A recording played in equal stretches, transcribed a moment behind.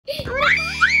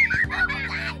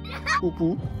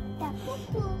Poo-poo.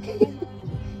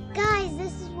 Guys,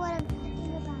 this is what I'm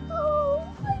talking about.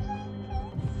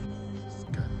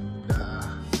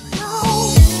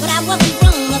 Oh, but I wasn't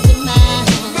wrong up in my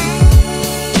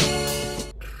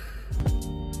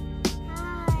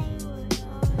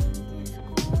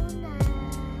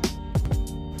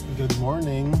Good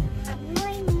morning. Good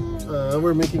morning.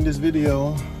 We're making this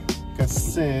video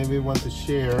kasi we want to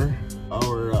share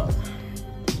our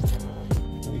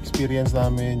experience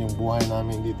namin, yung buhay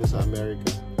namin dito sa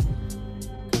Amerika.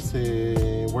 Kasi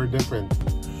we're different.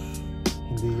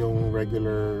 Hindi yung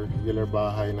regular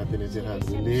bahay na tinitirhan.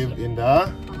 We live in the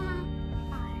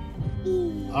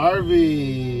RV.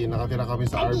 Nakatira kami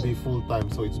sa RV full time.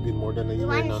 So it's been more than a year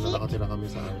now na nakatira kami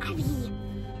sa RV.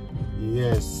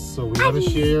 Yes, so we want to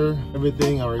share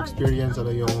everything, our experience, ano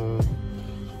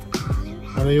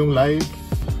yung life.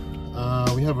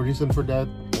 We have a reason for that.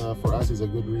 For us, is a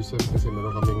good reason kasi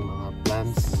meron kaming mga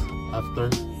plans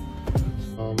after.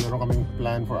 Meron kaming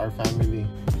plan for our family.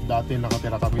 Dati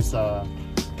nakatira kami sa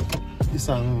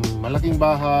isang malaking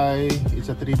bahay.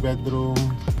 It's a 3-bedroom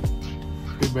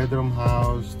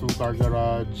house, 2-car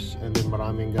garage, and then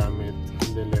maraming gamit.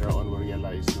 And then later on we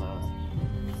realized na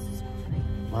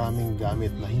maraming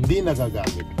gamit na hindi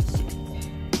nagagamit. So,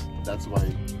 that's why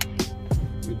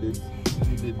we did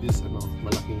this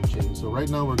malaking change. So right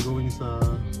now we're going sa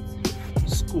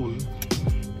school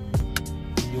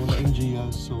yung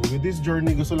na-NGA. So with this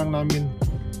journey gusto lang namin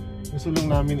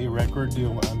i-record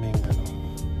yung aming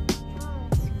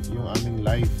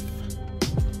life.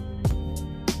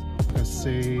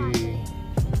 Kasi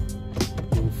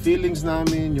yung feelings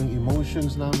namin, yung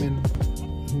emotions namin,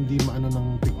 hindi maano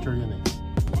ng picture yan eh.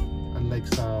 Unlike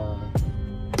sa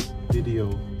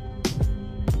video,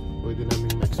 pwede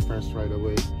namin ma-express right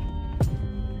away.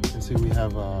 Kasi we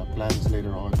have plans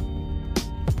later on.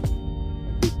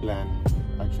 A big plan.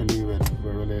 Actually, we're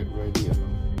already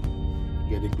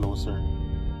getting closer.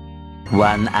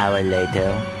 1 hour later.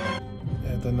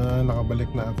 Eto na, nakabalik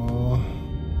na ako.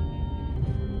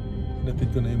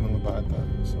 Natid ko na yung mga bata.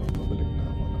 So, pabalik na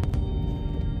ako ng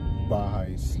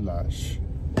bahay/RV.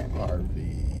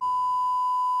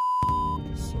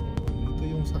 So, dito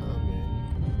yung sa amin.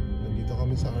 Nandito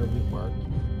kami sa RV Park.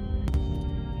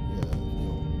 Yan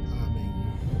yung aming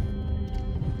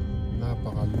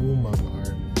napakalumang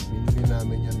RV. Binili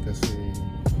namin yan kasi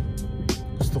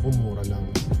gusto ko mura lang.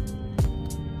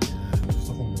 Yan,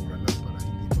 gusto ko mura lang para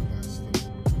hindi magasto.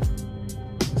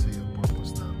 Kasi yung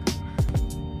purpose namin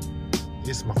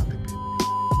is makatipid.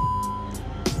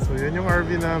 So, yan yung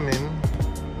RV namin.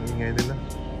 Ang ingay nila.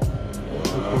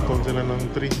 Putol sila ng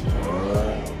tree.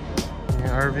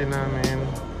 Yung RV namin.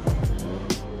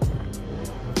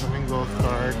 Kaming golf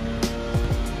cart.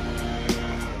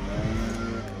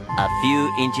 A few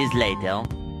inches later.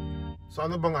 So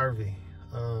ano bang RV?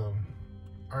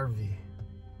 RV,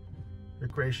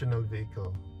 recreational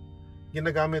vehicle.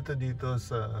 Ginagamit to dito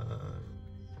sa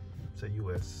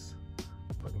US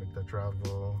pag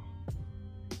nagta-travel,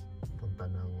 punta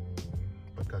ng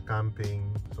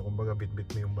pagka-camping. So kumbaga bit-bit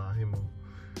mo yung bahay mo.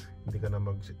 Hindi ka na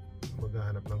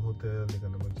maghahanap ng hotel, hindi ka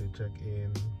na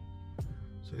mag-check-in.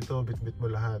 So ito, bit-bit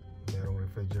mo lahat. Merong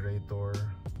refrigerator,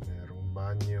 merong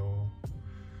banyo.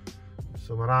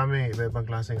 So marami, iba-ibang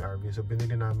klaseng RV. So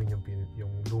binili namin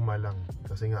yung luma lang.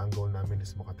 Kasi nga ang goal namin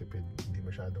is makatipid. Hindi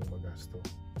masyadong magasto.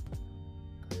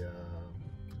 Kaya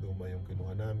luma yung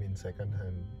kinuha namin, second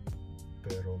hand.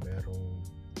 Pero merong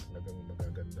talagang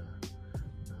magaganda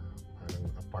na parang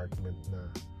apartment na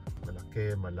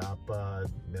malaki, malapad,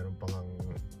 meron pang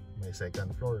may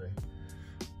second floor eh.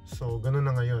 So ganun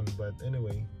na ngayon, but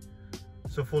anyway,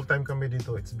 so full time kami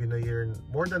dito. It's been a year,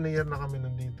 more than a year na kami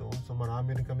nandito. So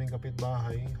marami rin kaming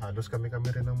kapitbahay. Halos kami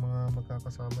rin ng mga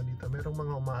magkakasama dito. Merong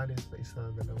mga umaalis na isa,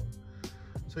 dalawa.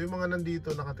 So yung mga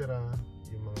nandito nakatira,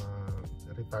 yung mga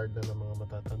retired na mga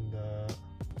matatanda,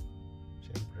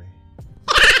 syempre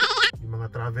yung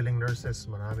mga traveling nurses,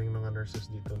 maraming mga nurses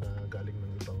dito na galing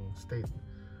ng ibang state.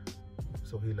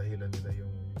 So hila-hila nila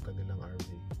yung kanilang RV.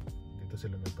 Dito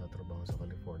sila nagtatrabaho sa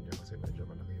California kasi medyo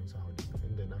malaki yung sahod dito.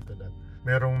 And then after that,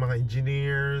 merong mga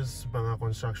engineers, mga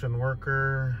construction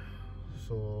worker.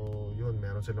 So yun,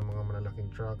 meron silang mga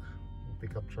malalaking truck,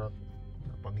 pickup truck,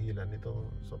 panghila nito.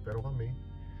 So pero kami,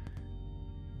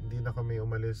 hindi na kami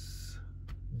umalis.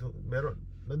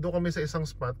 Nandun kami sa isang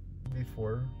spot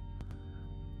before.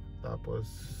 Tapos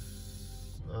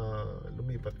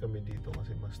lumipat kami dito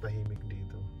kasi mas tahimik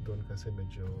dito. Doon kasi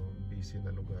medyo busy na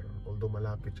lugar. Although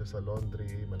malapit siya sa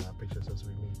laundry, malapit siya sa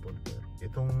swimming pool. Pero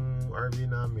itong RV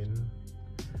namin,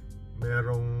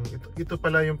 merong ito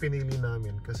pala yung pinili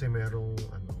namin kasi merong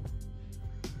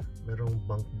merong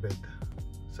bunk bed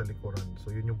sa likuran.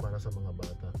 So yun yung para sa mga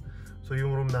bata. So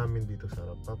yung room namin dito sa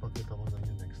harap, papakita ko na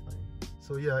yun next time.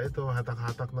 So yeah, ito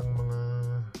hatak-hatak ng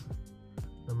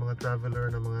mga traveler,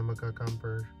 ng mga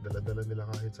magka-camper, dala-dala nila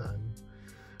kahit saan.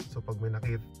 So pag may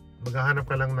maghahanap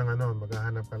ka lang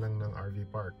ng RV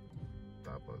park.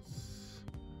 Tapos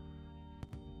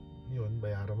yun,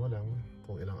 bayaran mo lang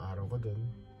kung ilang araw ka dun.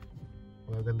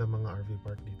 Magaganda mga RV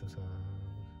park dito sa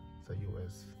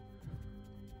US.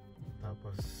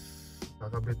 Tapos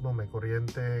kakabit mo, may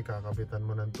kuryente, kakabitan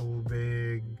mo ng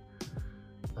tubig.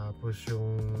 Tapos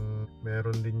yung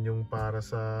meron din yung para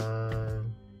sa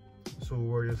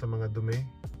sewer, yung sa mga dumi,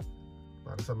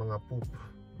 para sa mga poop.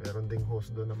 Meron ding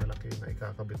hose doon na malaki na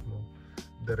ikakabit mo.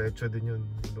 Diretso din yun,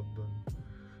 ilog doon.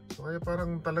 So kaya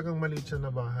parang talagang maliit siya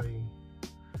na bahay.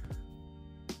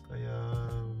 Kaya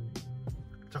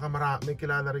tsaka may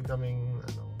kilala rin kaming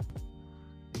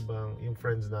ibang yung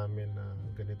friends namin na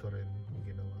ganito rin ang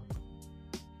ginawa.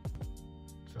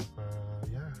 Tsaka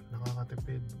yeah,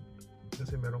 nakakatipid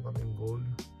kasi meron kaming goal,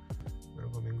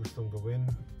 meron kaming gustong gawin,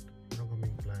 meron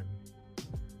kaming plan.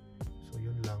 So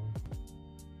yun lang,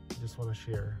 just wanna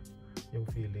share yung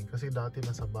feeling kasi dati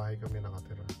nasa bahay kami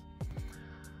nakatira.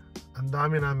 Ang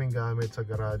dami naming gamit sa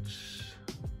garage,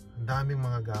 ang daming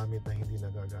mga gamit na hindi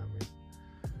nagagamit.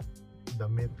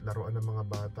 Damit, laruan ng mga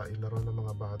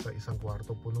bata, isang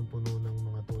kwarto punong-puno ng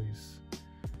mga toys.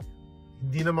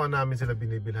 Hindi naman namin sila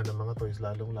binibilhan ng mga toys,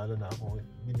 lalong lalo na ako,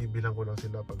 binibilhan ko lang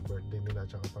sila pag birthday nila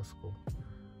tsaka Pasko,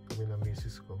 kami ng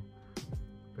misis ko.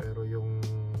 Pero yung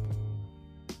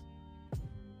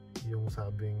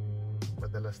sabing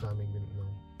madalas namin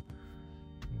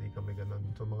hindi kami ganun.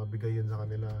 So mga bigay yun sa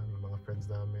kanila ng mga friends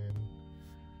namin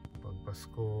pag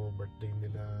Pasko, birthday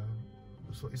nila.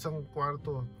 So isang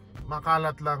kwarto,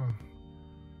 makalat lang.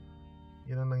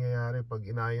 Yan ang nangyayari pag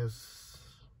inayos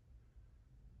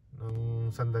ng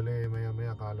sandali,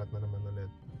 maya kalat na naman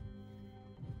ulit.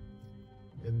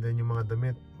 And then yung mga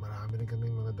damit, marami rin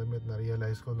kaming mga damit.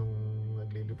 Na-realize ko nung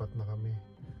naglilipat na kami,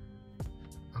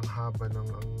 ang haba ng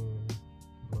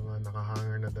mga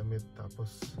nakahanger na damit.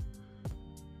 Tapos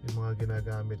yung mga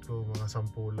ginagamit ko, mga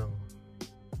 10 lang.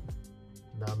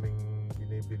 Daming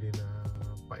binibili na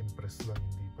pa-impress lang,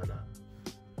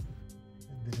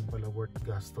 hindi din pala worth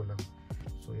gasto lang.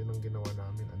 So yun ang ginawa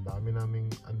namin. Ang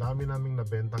dami naming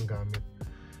nabentang gamit.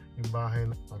 Yung bahay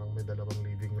parang may 2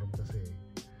 living room kasi.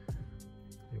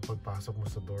 Yung pagpasok mo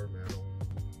sa door,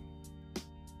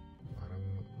 parang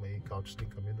may couch din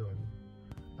kami doon.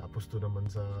 Tapos doon naman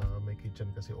sa may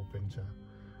kitchen kasi open siya,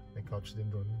 may couch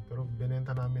din doon. Pero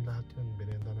binenta namin lahat yun.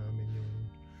 Binenta namin yung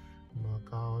mga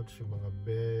couch, yung mga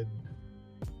bed.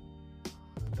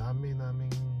 Dami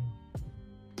naming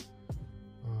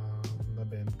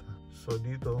nabenta. So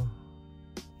dito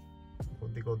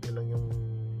konti-konti lang yung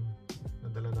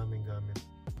nadala naming gamit.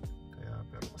 Kaya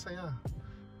pero masaya.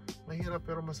 Mahirap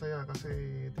pero masaya kasi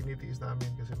tinitiis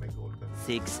namin kasi may goal kami.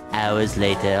 6 hours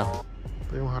later.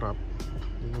 Ito yung harap.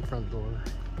 Yung front door.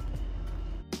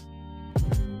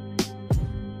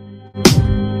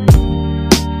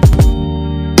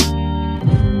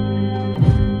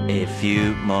 A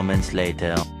few moments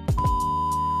later. Oh,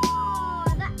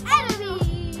 the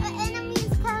enemy! The enemy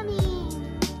is coming!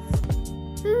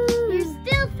 You're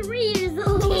still 3 years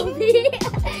old!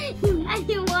 And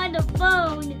you want a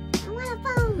phone! I want a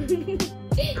phone!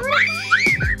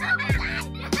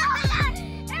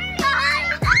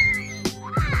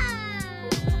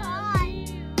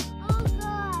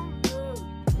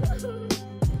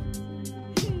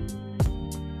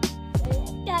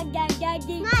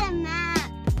 Not a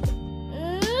map.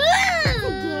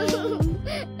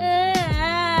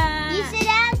 You should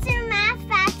answer math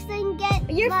facts and get.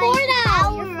 You're 4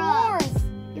 now.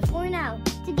 You're 4 now.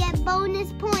 To get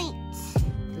bonus points.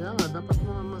 Kaya nga, dapat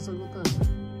mo masagutan.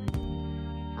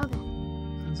 Okay.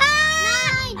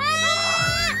 9!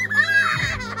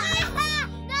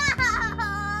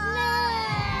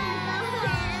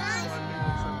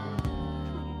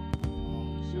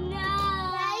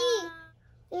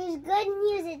 There's good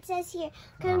news. It says here,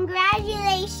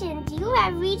 congratulations, you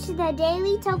have reached the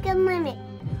daily token limit.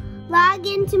 Log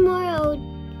in tomorrow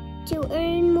to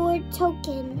earn more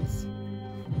tokens.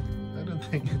 I don't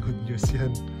think good news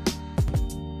yan.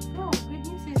 No, good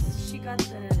news is she got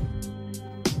the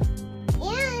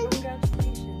And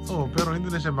congratulations. Oh, pero hindi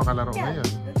na siya makalaro ngayon.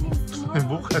 That means tomorrow.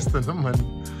 Bukas na naman.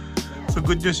 So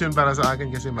good news yun para sa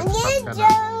akin kasi I'm mag-stop ka gonna na.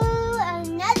 do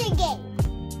another game.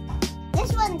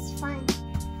 This one's fun.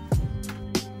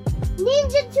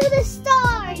 Ninja to the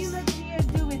stars. You let Gia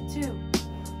do it too.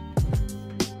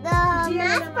 The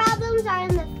math problems are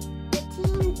in the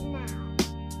teens now.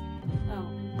 Oh.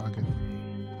 Bakit?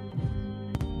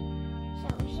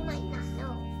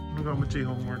 How much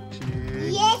homework,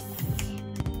 Chi? Yes.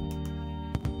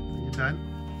 Are you done?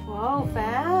 Wow,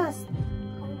 fast.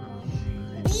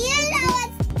 Do you know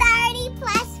what's 30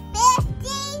 plus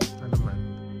 50? Ano man?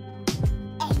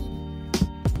 80.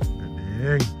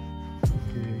 Galing.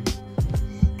 Okay.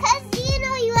 Cause you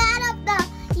know you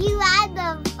add the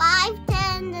 5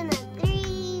 10s and the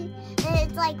 3, and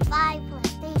it's like 5 plus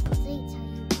 3 equals 8. So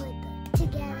you put them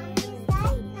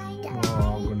together.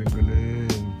 Wow,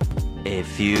 galing. A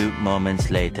few moments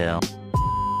later.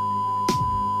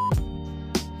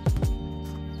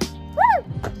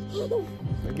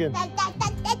 Again.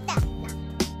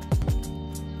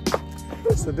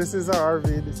 So this is our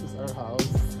RV. This is our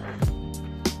house.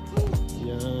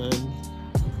 Yan.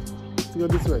 Let's go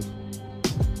this way.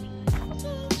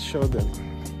 Show them.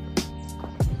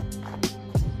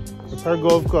 That's our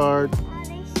golf cart.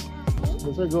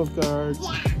 That's our golf cart.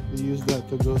 We use that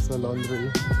to go sa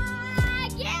laundry.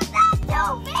 Give that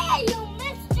to me, you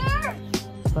mister!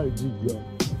 Hi, Giga.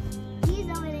 He's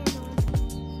over there.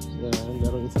 Yan,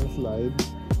 meron isang slide.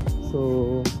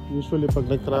 So, usually pag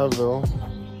nag-travel,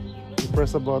 you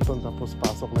press a button tapos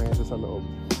pasok na yun siya sa loob.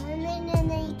 And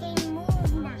then you can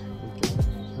move now. Okay.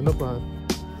 Ano pa?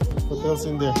 What else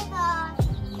in there?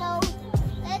 So,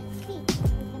 let's see.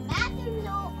 The bathroom's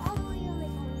all the way over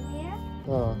there.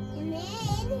 Ah, And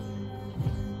then,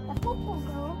 the poop will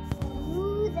go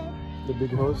through the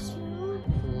big hose.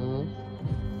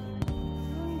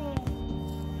 in there.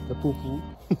 The poo-poo.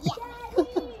 Yeah.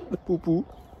 The poo-poo.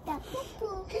 The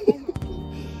poo-poo.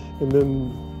 And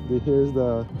then, here's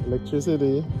the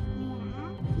electricity.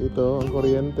 Yeah. Ito, ang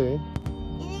kuryente. And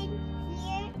then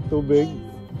here, Tubig.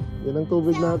 Yan ang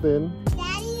tubig natin.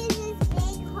 Daddy uses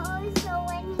this big hose so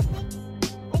when he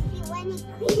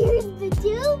clears the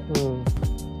tube,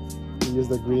 We use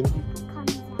the green. it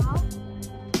comes out.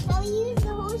 So we use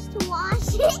the hose to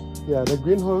wash it. Yeah, the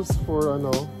green hose for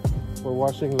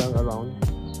washing lang around.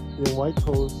 Yung white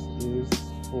hose is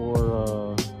for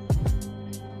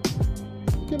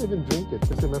you can even drink it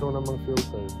kasi meron namang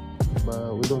filter.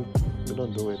 But we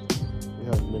don't do it. We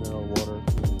have mineral water,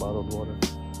 bottled water.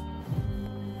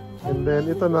 And then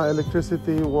ito na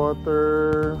electricity,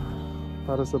 water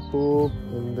para sa poop.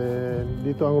 And then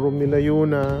dito ang room nila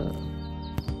Yuna.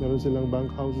 Meron silang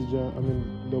bunk houses dyan. I mean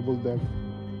double deck.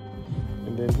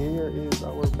 And then here is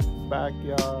our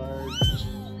backyard.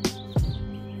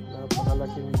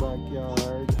 Napakalaking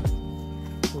backyard.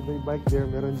 So may bike there.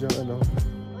 Meron dyang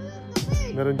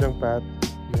meron dyang path.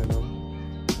 Yan o.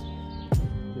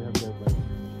 They have their bike.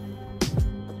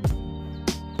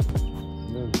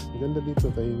 Yan. Maganda dito.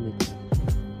 Tahimik.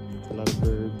 A lot of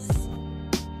birds.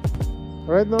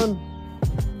 Alright, Non.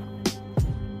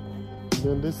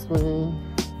 Then this way.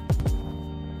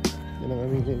 Yan ang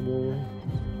aming neighbor.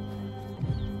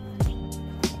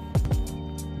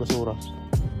 Basura.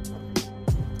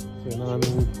 So yan ang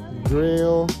aming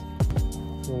grill.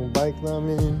 Yung bike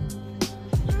namin.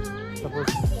 Tapos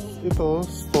ito,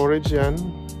 storage yan.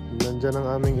 Nandyan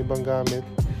ang aming ibang gamit.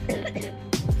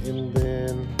 And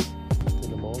then,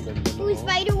 tignan mo, ganda mo. Ooh,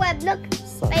 spider web, look.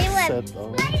 Sunset,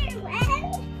 oh. Spider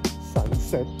web.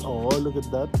 Sunset, oh, look at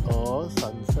that. Oh,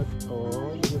 sunset,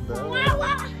 oh, look at that.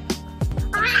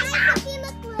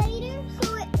 Look later,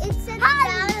 so it sets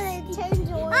down and it turns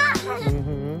on.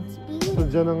 So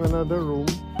dyan ang another room.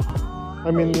 I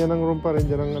mean, yan ang room pa rin.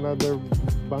 Dyan ang another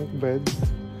bunk bed.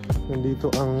 Nandito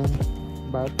ang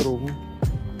bathroom.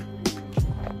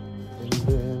 And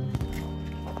then,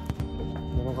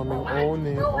 meron kaming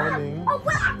awning.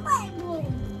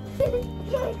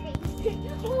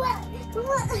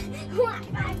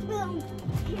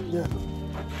 Yeah.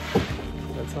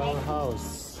 That's our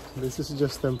house. This is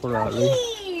just temporary.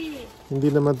 Hindi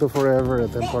naman to forever.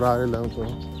 Temporary lang to.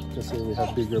 Kasi we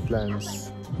have bigger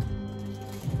plans.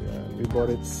 Yeah, we bought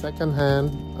it second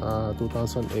hand,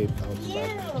 2008 out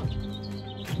back.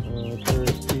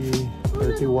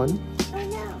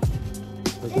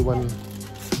 31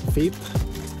 feet.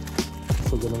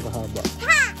 So ganun kahaba.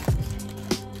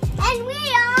 And we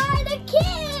are the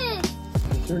kids!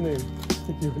 What's your name?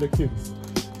 You're the kids.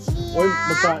 Oy,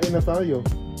 magkain na tayo.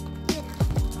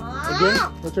 Again?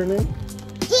 What's your name?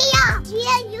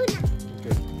 Gia Yuna.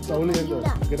 Okay. So only in the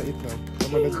gonna eat now.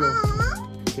 Come on, let's go.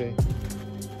 Okay.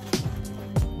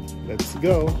 Let's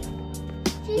go.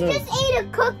 She just ate a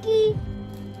cookie.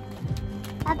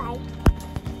 Bye-bye.